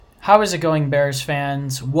How is it going, Bears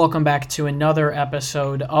fans? Welcome back to another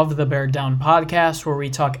episode of the Bear Down Podcast, where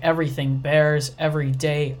we talk everything Bears every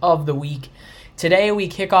day of the week. Today, we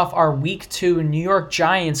kick off our Week 2 New York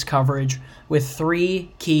Giants coverage with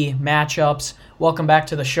three key matchups. Welcome back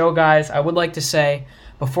to the show, guys. I would like to say,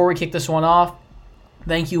 before we kick this one off,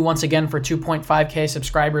 thank you once again for 2.5K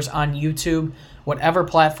subscribers on YouTube. Whatever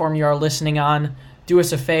platform you are listening on, do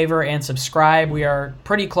us a favor and subscribe. We are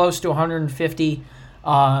pretty close to 150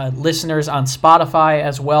 listeners on Spotify,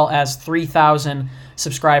 as well as 3,000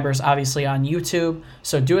 subscribers, obviously, on YouTube.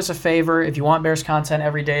 So do us a favor. If you want Bears content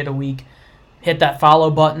every day of the week, hit that follow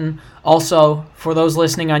button. Also, for those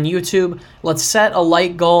listening on YouTube, let's set a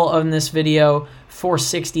like goal on this video for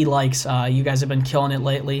 60 likes. You guys have been killing it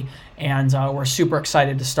lately, and we're super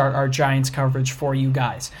excited to start our Giants coverage for you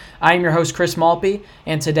guys. I am your host, Chris Malpe,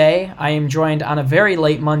 and today I am joined on a very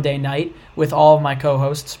late Monday night with all of my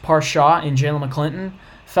co-hosts, Parth Shaw and Jalen McClinton.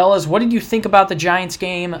 Fellas, what did you think about the Giants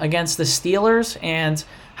game against the Steelers, and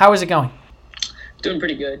how is it going? Doing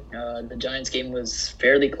pretty good. The Giants game was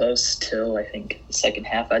fairly close till, I think, the second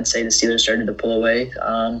half. I'd say the Steelers started to pull away.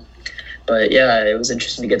 But yeah, it was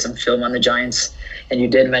interesting to get some film on the Giants. And you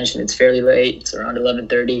did mention it's fairly late. It's around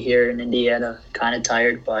 11:30 here in Indiana. Kind of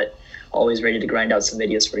tired, but always ready to grind out some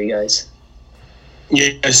videos for you guys.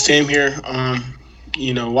 Yeah, same here.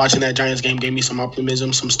 Watching that Giants game gave me some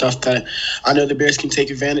optimism, some stuff that I know the Bears can take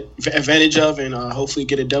advantage of and hopefully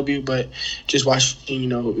get a W. But just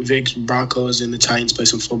watching, Vic's Broncos and the Titans play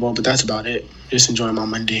some football. But that's about it. Just enjoying my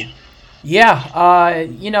Monday. Yeah,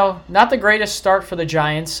 not the greatest start for the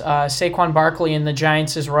Giants. Saquon Barkley in the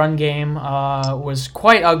Giants' run game was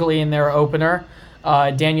quite ugly in their opener.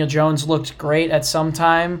 Daniel Jones looked great at some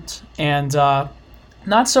times and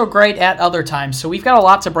not so great at other times. So we've got a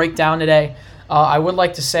lot to break down today. I would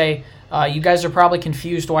like to say you guys are probably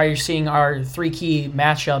confused why you're seeing our three key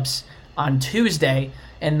matchups on Tuesday,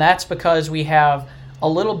 and that's because we have a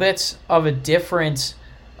little bit of a different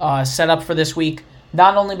setup for this week.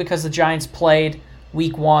 Not only because the Giants played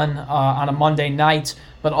Week 1 on a Monday night,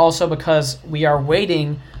 but also because we are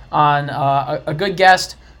waiting on a good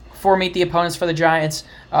guest for Meet the Opponents for the Giants.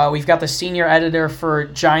 We've got the senior editor for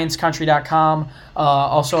GiantsCountry.com,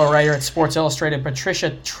 also a writer at Sports Illustrated,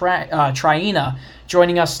 Patricia Traina,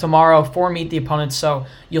 joining us tomorrow for Meet the Opponents. So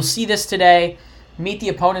you'll see this today. Meet the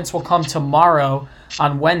Opponents will come tomorrow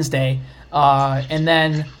on Wednesday, and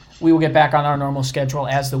then we will get back on our normal schedule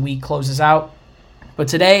as the week closes out. But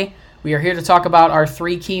today, we are here to talk about our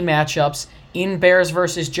three key matchups in Bears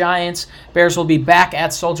versus Giants. Bears will be back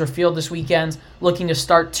at Soldier Field this weekend, looking to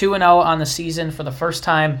start 2-0 on the season for the first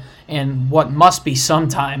time in what must be some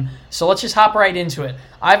time. So let's just hop right into it.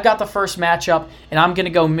 I've got the first matchup, and I'm going to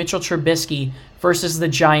go Mitchell Trubisky versus the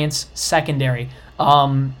Giants secondary.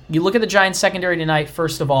 You look at the Giants secondary tonight,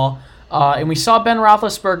 first of all, and we saw Ben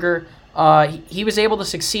Roethlisberger. He was able to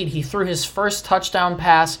succeed. He threw his first touchdown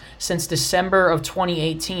pass since December of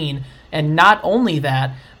 2018, and not only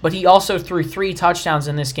that, but he also threw 3 touchdowns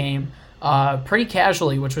in this game pretty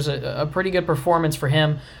casually, which was a pretty good performance for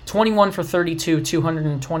him. 21 for 32,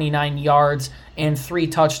 229 yards, and 3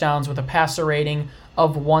 touchdowns with a passer rating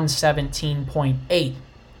of 117.8.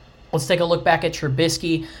 Let's take a look back at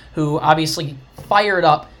Trubisky, who obviously fired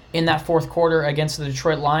up in that fourth quarter against the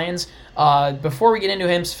Detroit Lions. Before we get into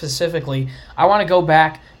him specifically, I want to go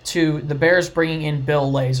back to the Bears bringing in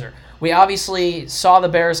Bill Lazor. We obviously saw the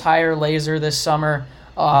Bears hire Lazor this summer.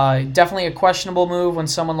 Definitely a questionable move when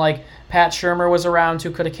someone like Pat Shurmur was around,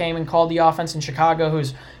 who could have came and called the offense in Chicago,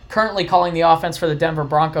 who's currently calling the offense for the Denver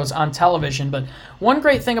Broncos on television. But one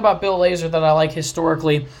great thing about Bill Lazor that I like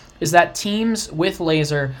historically is that teams with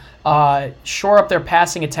Lazor shore up their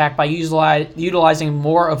passing attack by utilizing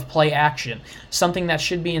more of play action, something that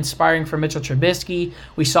should be inspiring for Mitchell Trubisky.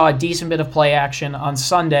 We saw a decent bit of play action on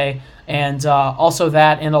Sunday, and also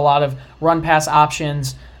that and a lot of run-pass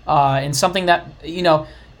options, and something that,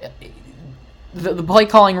 the play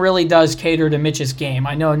calling really does cater to Mitch's game.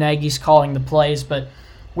 I know Nagy's calling the plays, but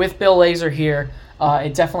with Bill Lazor here,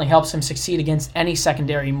 it definitely helps him succeed against any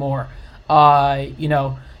secondary more.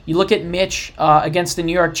 You look at Mitch against the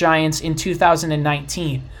New York Giants in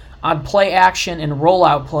 2019. On play action and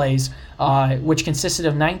rollout plays, which consisted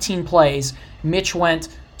of 19 plays, Mitch went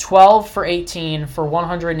 12 for 18 for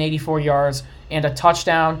 184 yards and a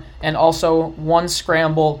touchdown, and also 1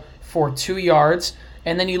 scramble for 2 yards.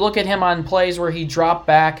 And then you look at him on plays where he dropped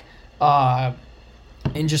back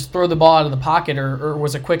and just throw the ball out of the pocket or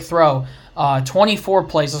was a quick throw. 24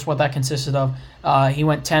 plays is what that consisted of. He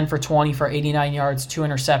went 10 for 20 for 89 yards, 2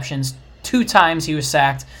 interceptions. 2 times he was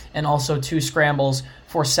sacked, and also 2 scrambles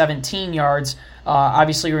for 17 yards.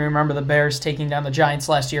 Obviously, we remember the Bears taking down the Giants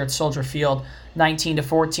last year at Soldier Field,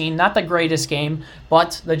 19-14. Not the greatest game,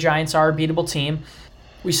 but the Giants are a beatable team.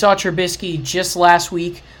 We saw Trubisky just last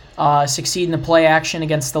week succeed in the play action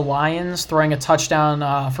against the Lions, throwing a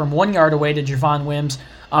touchdown from 1 yard away to Javon Wims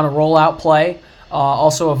on a rollout play,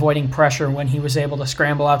 also avoiding pressure when he was able to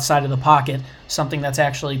scramble outside of the pocket, something that's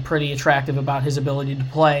actually pretty attractive about his ability to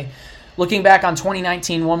play. Looking back on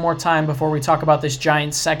 2019 one more time before we talk about this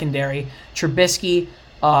Giants secondary, Trubisky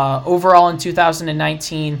overall in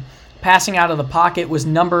 2019, passing out of the pocket was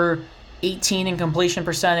number 18 in completion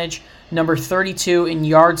percentage, number 32 in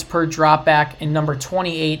yards per dropback, and number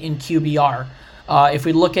 28 in QBR. If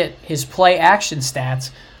we look at his play action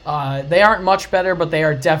stats, they aren't much better, but they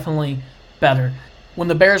are definitely better. When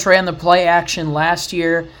the Bears ran the play action last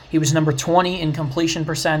year, he was number 20 in completion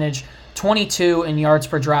percentage, 22 in yards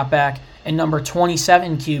per dropback, and number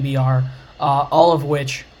 27 QBR, all of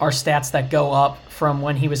which are stats that go up from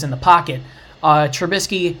when he was in the pocket.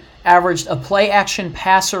 Trubisky averaged a play-action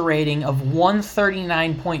passer rating of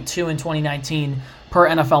 139.2 in 2019 per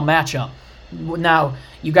NFL matchup. Now,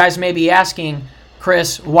 you guys may be asking,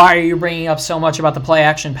 Chris, why are you bringing up so much about the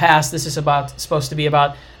play-action pass? This is supposed to be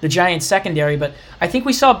about the Giants secondary, but I think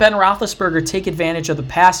we saw Ben Roethlisberger take advantage of the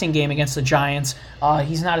passing game against the Giants.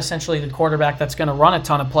 He's not essentially the quarterback that's going to run a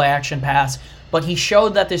ton of play-action pass, but he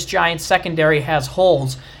showed that this Giants secondary has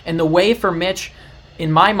holes, and the way for Mitch,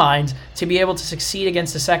 in my mind, to be able to succeed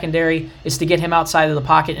against the secondary is to get him outside of the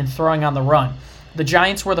pocket and throwing on the run. The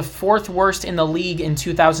Giants were the fourth worst in the league in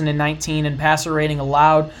 2019 in passer rating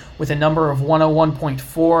allowed with a number of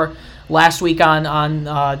 101.4. Last week on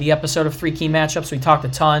the episode of Three Key Matchups, we talked a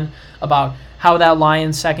ton about how that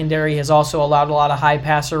Lions secondary has also allowed a lot of high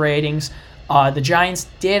passer ratings. The Giants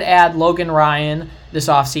did add Logan Ryan this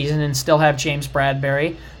offseason and still have James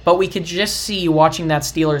Bradbury, but we could just see watching that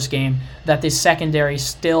Steelers game that this secondary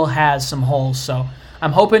still has some holes. So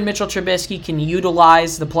I'm hoping Mitchell Trubisky can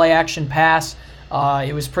utilize the play-action pass.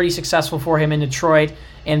 It was pretty successful for him in Detroit,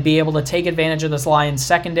 and be able to take advantage of this Lions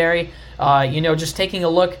secondary. Just taking a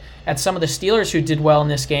look at some of the Steelers who did well in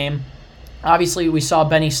this game. Obviously, we saw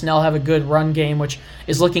Benny Snell have a good run game, which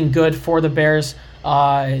is looking good for the Bears.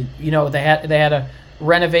 They had a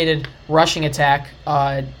renovated rushing attack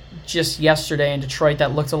just yesterday in Detroit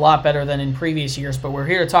that looked a lot better than in previous years, but we're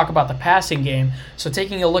here to talk about the passing game. So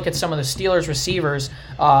taking a look at some of the Steelers receivers,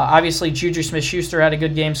 obviously Juju Smith-Schuster had a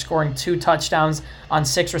good game, scoring 2 touchdowns on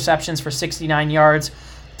 6 receptions for 69 yards.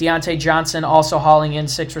 Deontay Johnson also hauling in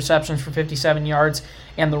 6 receptions for 57 yards,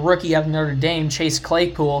 and the rookie of Notre Dame, Chase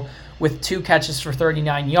Claypool, with 2 catches for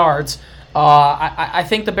 39 yards. I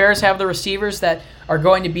think the Bears have the receivers that are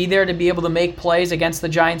going to be there to be able to make plays against the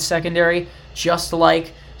Giants secondary, just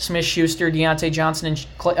like Smith-Schuster, Deontay Johnson,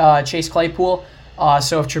 and Chase Claypool.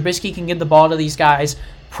 So if Trubisky can get the ball to these guys,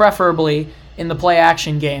 preferably in the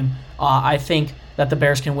play-action game, I think that the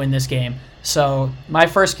Bears can win this game. So my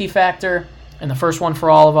first key factor, and the first one for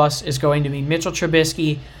all of us, is going to be Mitchell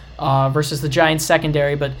Trubisky versus the Giants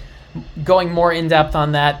secondary, but going more in-depth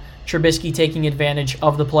on that, Trubisky taking advantage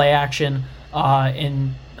of the play action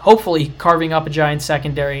and hopefully carving up a Giants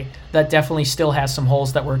secondary that definitely still has some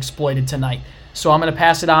holes that were exploited tonight. So I'm going to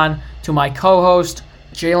pass it on to my co-host,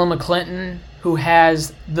 Jalen McClinton, who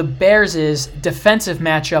has the Bears' defensive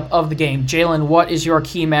matchup of the game. Jalen, what is your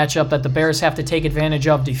key matchup that the Bears have to take advantage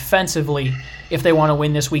of defensively if they want to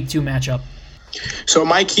win this Week 2 matchup? So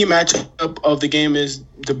my key matchup of the game is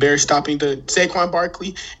the Bears stopping the Saquon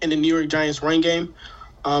Barkley and the New York Giants run game.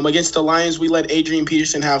 Against the Lions, we let Adrian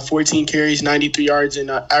Peterson have 14 carries, 93 yards, and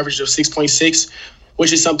an average of 6.6,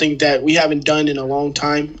 which is something that we haven't done in a long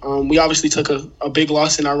time. We obviously took a big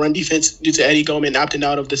loss in our run defense due to Eddie Goldman opting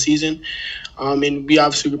out of the season. And we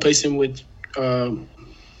obviously replaced him with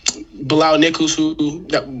Bilal Nichols, who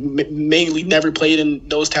that mainly never played in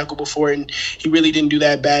nose tackle before, and he really didn't do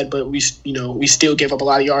that bad, but we still gave up a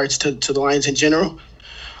lot of yards to the Lions in general.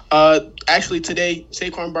 Actually, today,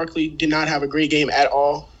 Saquon Barkley did not have a great game at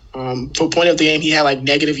all. For point of the game, he had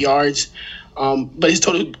negative yards. But his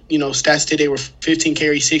total, stats today were 15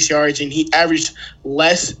 carries, 6 yards, and he averaged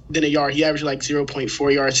less than a yard. He averaged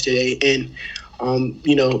 0.4 yards today. And,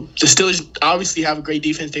 the Steelers obviously have a great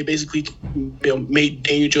defense. They basically made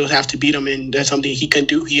Daniel Jones have to beat him, and that's something he couldn't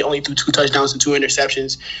do. He only threw 2 touchdowns and 2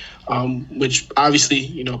 interceptions, which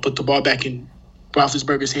obviously, put the ball back in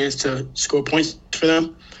Roethlisberger's hands to score points for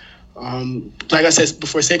them. Like I said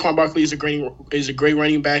before, Saquon Barkley is a great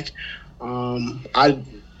running back. A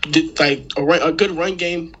good run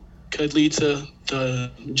game could lead to the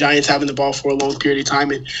Giants having the ball for a long period of time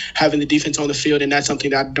and having the defense on the field, and that's something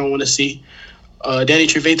that I don't want to see. Danny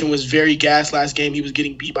Trevathan was very gassed last game. He was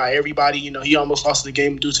getting beat by everybody. He almost lost the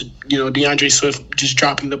game due to DeAndre Swift just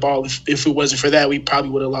dropping the ball. If it wasn't for that, we probably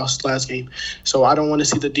would have lost last game. So I don't want to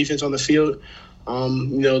see the defense on the field.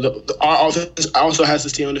 Our offense also has to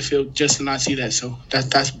stay on the field just to not see that. So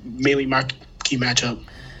that's mainly my key matchup.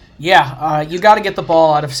 Yeah, you got to get the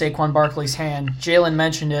ball out of Saquon Barkley's hand. Jalen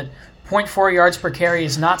mentioned it. 0.4 yards per carry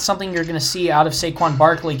is not something you're going to see out of Saquon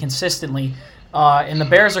Barkley consistently. And the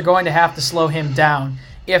Bears are going to have to slow him down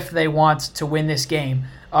if they want to win this game.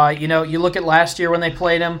 You look at last year when they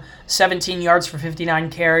played him, 17 yards for 59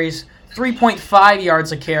 carries, 3.5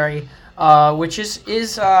 yards a carry, which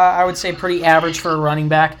is I would say, pretty average for a running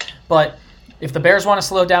back. But if the Bears want to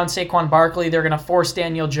slow down Saquon Barkley, they're going to force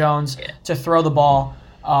Daniel Jones to throw the ball,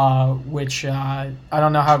 which I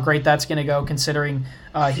don't know how great that's going to go considering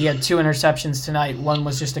he had 2 interceptions tonight. One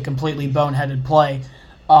was just a completely boneheaded play.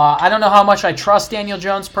 I don't know how much I trust Daniel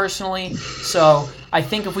Jones personally, so I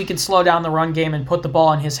think if we can slow down the run game and put the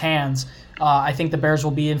ball in his hands, I think the Bears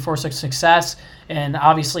will be in for success. And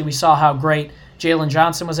obviously we saw how great Jalen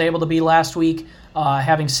Johnson was able to be last week,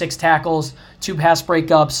 having 6 tackles, 2 pass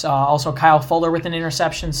breakups, also Kyle Fuller with an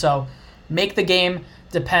interception. So make the game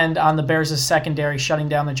depend on the Bears' secondary shutting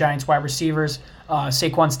down the Giants' wide receivers.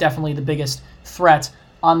 Saquon's definitely the biggest threat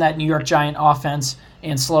on that New York Giant offense,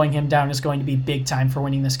 and slowing him down is going to be big time for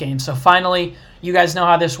winning this game. So finally, you guys know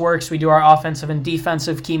how this works. We do our offensive and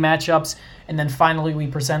defensive key matchups, and then finally we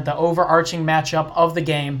present the overarching matchup of the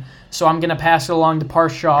game. So I'm going to pass it along to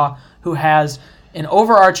Parth Shaw, who has an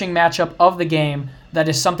overarching matchup of the game that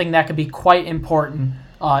is something that could be quite important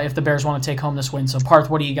if the Bears want to take home this win. So Parth,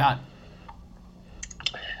 what do you got?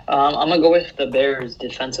 I'm going to go with the Bears'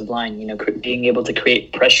 defensive line, being able to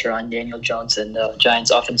create pressure on Daniel Jones and the Giants'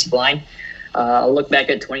 offensive line. I'll look back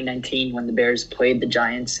at 2019 when the Bears played the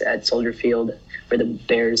Giants at Soldier Field, where the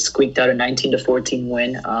Bears squeaked out a 19-14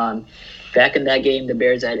 win. Back in that game, the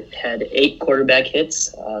Bears had 8 quarterback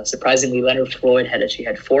hits. Surprisingly, Leonard Floyd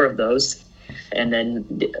had 4 of those. And then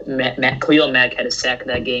Khalil Mack had a sack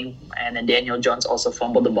that game. And then Daniel Jones also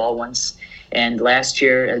fumbled the ball once. And last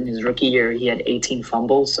year, in his rookie year, he had 18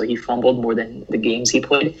 fumbles, so he fumbled more than the games he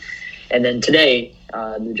played. And then today,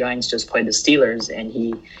 the Giants just played the Steelers, and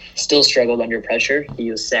he still struggled under pressure.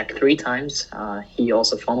 He was sacked 3 times. He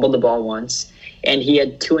also fumbled the ball once. And he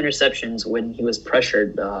had 2 interceptions when he was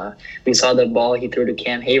pressured. We saw the ball he threw to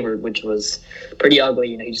Cam Hayward, which was pretty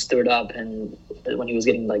ugly. He just threw it up, and when he was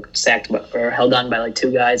getting sacked or held on by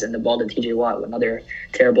 2 guys, and the ball to T.J. Watt, another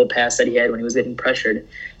terrible pass that he had when he was getting pressured.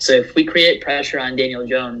 So if we create pressure on Daniel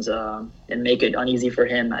Jones and make it uneasy for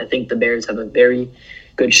him, I think the Bears have a very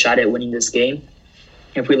good shot at winning this game.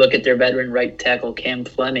 If we look at their veteran right tackle, Cam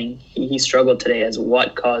Fleming, he struggled today as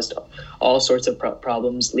Watt caused all sorts of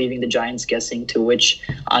problems, leaving the Giants guessing to which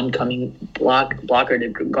oncoming blocker to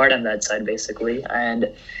guard on that side, basically. And,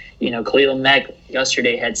 Khalil Mack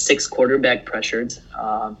yesterday had 6 quarterback pressures.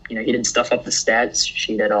 He didn't stuff up the stats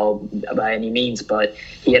sheet at all by any means, but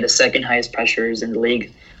he had the 2nd highest pressures in the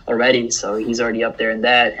league already, so he's already up there in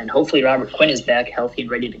that. And hopefully Robert Quinn is back healthy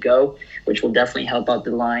and ready to go, which will definitely help out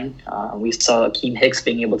the line. We saw Akeem Hicks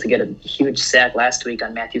being able to get a huge sack last week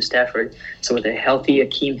on Matthew Stafford. So with a healthy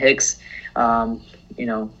Akeem Hicks, I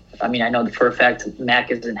know for a fact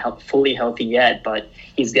Mack isn't fully healthy yet, but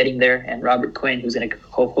he's getting there. And Robert Quinn, who's going to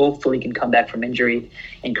hopefully can come back from injury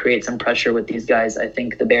and create some pressure with these guys. I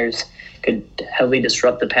think the Bears could heavily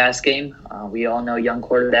disrupt the pass game. We all know young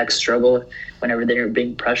quarterbacks struggle whenever they're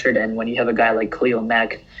being pressured, and when you have a guy like Khalil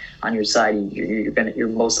Mack on your side, you're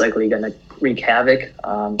most likely gonna wreak havoc.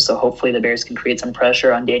 So hopefully the Bears can create some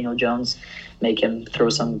pressure on Daniel Jones, make him throw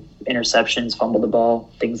some interceptions, fumble the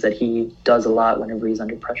ball, things that he does a lot whenever he's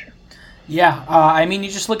under pressure. Yeah,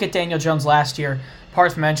 you just look at Daniel Jones last year.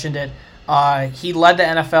 Parth mentioned it. He led the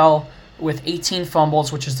NFL with 18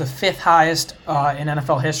 fumbles, which is the 5th highest in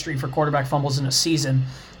NFL history for quarterback fumbles in a season.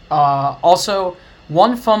 Also,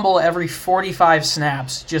 1 fumble every 45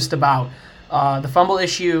 snaps, just about. The fumble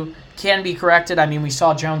issue can be corrected. We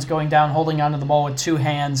saw Jones going down, holding onto the ball with 2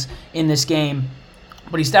 hands in this game.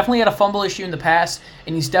 But he's definitely had a fumble issue in the past,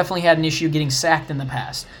 and he's definitely had an issue getting sacked in the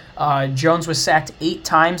past. Jones was sacked 8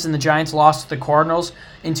 times, and the Giants lost to the Cardinals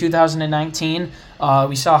in 2019.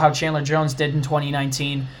 We saw how Chandler Jones did in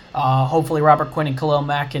 2019. Hopefully Robert Quinn and Khalil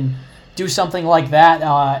Mack can do something like that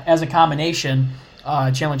as a combination.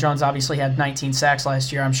 Chandler Jones obviously had 19 sacks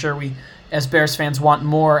last year. I'm sure we, as Bears fans, want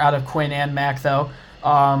more out of Quinn and Mack, though.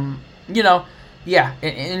 And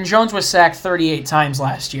Jones was sacked 38 times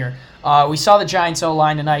last year. We saw the Giants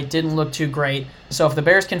O-line tonight, didn't look too great. So if the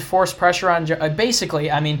Bears can force pressure on,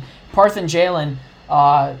 Parth and Jalen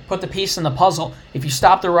put the piece in the puzzle. If you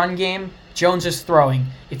stop the run game, Jones is throwing.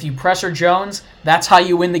 If you pressure Jones, that's how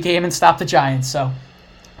you win the game and stop the Giants. So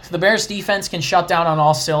if the Bears defense can shut down on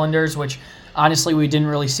all cylinders, which honestly we didn't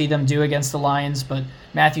really see them do against the Lions, but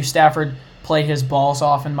Matthew Stafford played his balls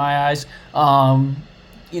off in my eyes.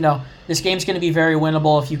 This game's going to be very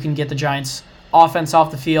winnable if you can get the Giants offense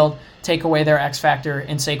off the field, take away their X factor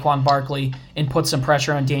in Saquon Barkley, and put some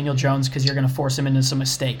pressure on Daniel Jones because you're going to force him into some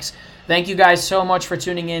mistakes. Thank you guys so much for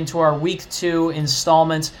tuning in to our Week 2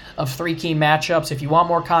 installment of 3 Key Matchups. If you want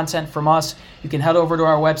more content from us, you can head over to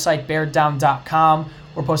our website, beardown.com.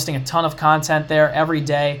 We're posting a ton of content there every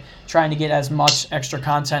day, trying to get as much extra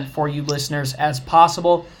content for you listeners as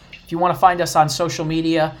possible. If you want to find us on social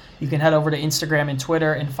media, you can head over to Instagram and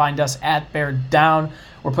Twitter and find us at Bear Down.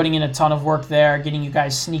 We're putting in a ton of work there, getting you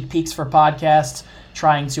guys sneak peeks for podcasts,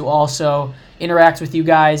 trying to also interact with you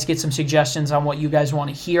guys, get some suggestions on what you guys want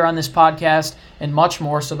to hear on this podcast, and much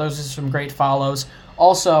more. So those are some great follows.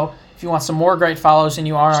 Also, if you want some more great follows than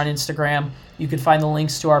you are on Instagram, you can find the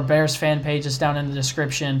links to our Bears fan pages down in the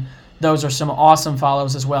description. Those are some awesome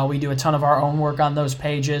follows as well. We do a ton of our own work on those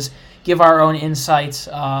pages, give our own insights,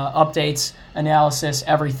 updates, analysis,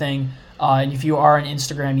 everything. And if you are an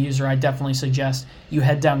Instagram user, I definitely suggest you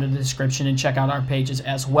head down to the description and check out our pages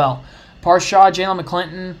as well. Parshaw, Jalen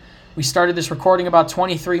McClinton, we started this recording about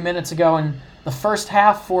 23 minutes ago, and the first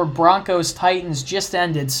half for Broncos-Titans just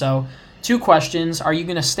ended. So 2 questions. Are you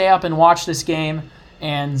going to stay up and watch this game?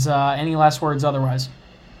 And any last words otherwise?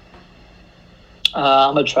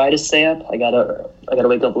 I'm gonna try to stay up. I gotta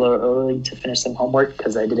wake up a little early to finish some homework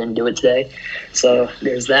because I didn't do it today. So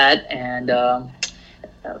there's that. And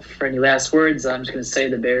for any last words, I'm just gonna say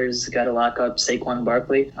the Bears got to lock up Saquon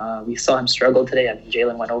Barkley. We saw him struggle today. I mean,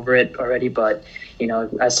 Jalen went over it already, but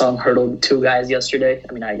I saw him hurdle 2 guys yesterday.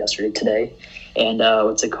 I mean, not yesterday, today. And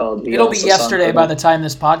what's it called? It'll be yesterday by the time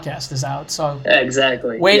this podcast is out. So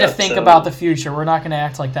exactly. Way to think about the future. We're not going to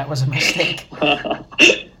act like that was a mistake.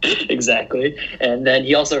 Exactly. And then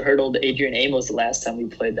he also hurdled Adrian Amos the last time we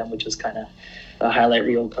played them, which was kind of a highlight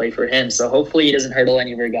reel play for him. So hopefully he doesn't hurdle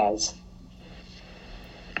any of your guys.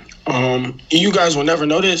 You guys will never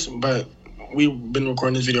notice, but we've been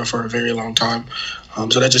recording this video for a very long time.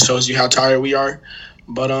 So that just shows you how tired we are.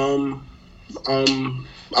 But I'm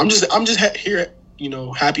just here.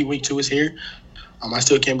 Happy week 2 is here. I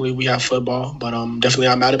still can't believe we have football, but definitely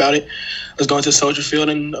I'm mad about it. Let's go into Soldier Field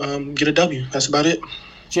and get a W. That's about it.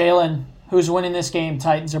 Jalen, who's winning this game,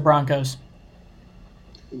 Titans or Broncos?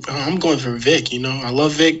 I'm going for Vic. I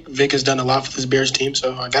love Vic. Vic has done a lot for this Bears team,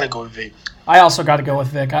 so I got to go with Vic. I also got to go with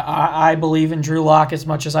Vic. I believe in Drew Lock as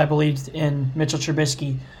much as I believed in Mitchell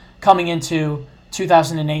Trubisky coming into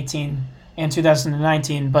 2018 and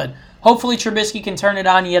 2019, but hopefully Trubisky can turn it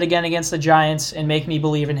on yet again against the Giants and make me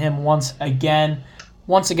believe in him once again.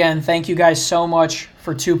 Once again, thank you guys so much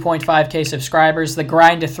for 2.5K subscribers. The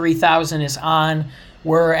grind to 3,000 is on.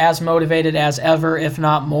 We're as motivated as ever, if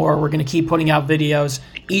not more. We're going to keep putting out videos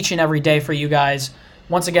each and every day for you guys.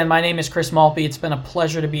 Once again, my name is Chris Malpe. It's been a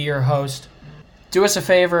pleasure to be your host. Do us a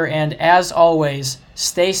favor, and as always,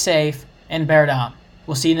 stay safe and bear down.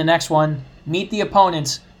 We'll see you in the next one. Meet the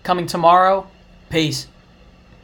opponents coming tomorrow. Peace.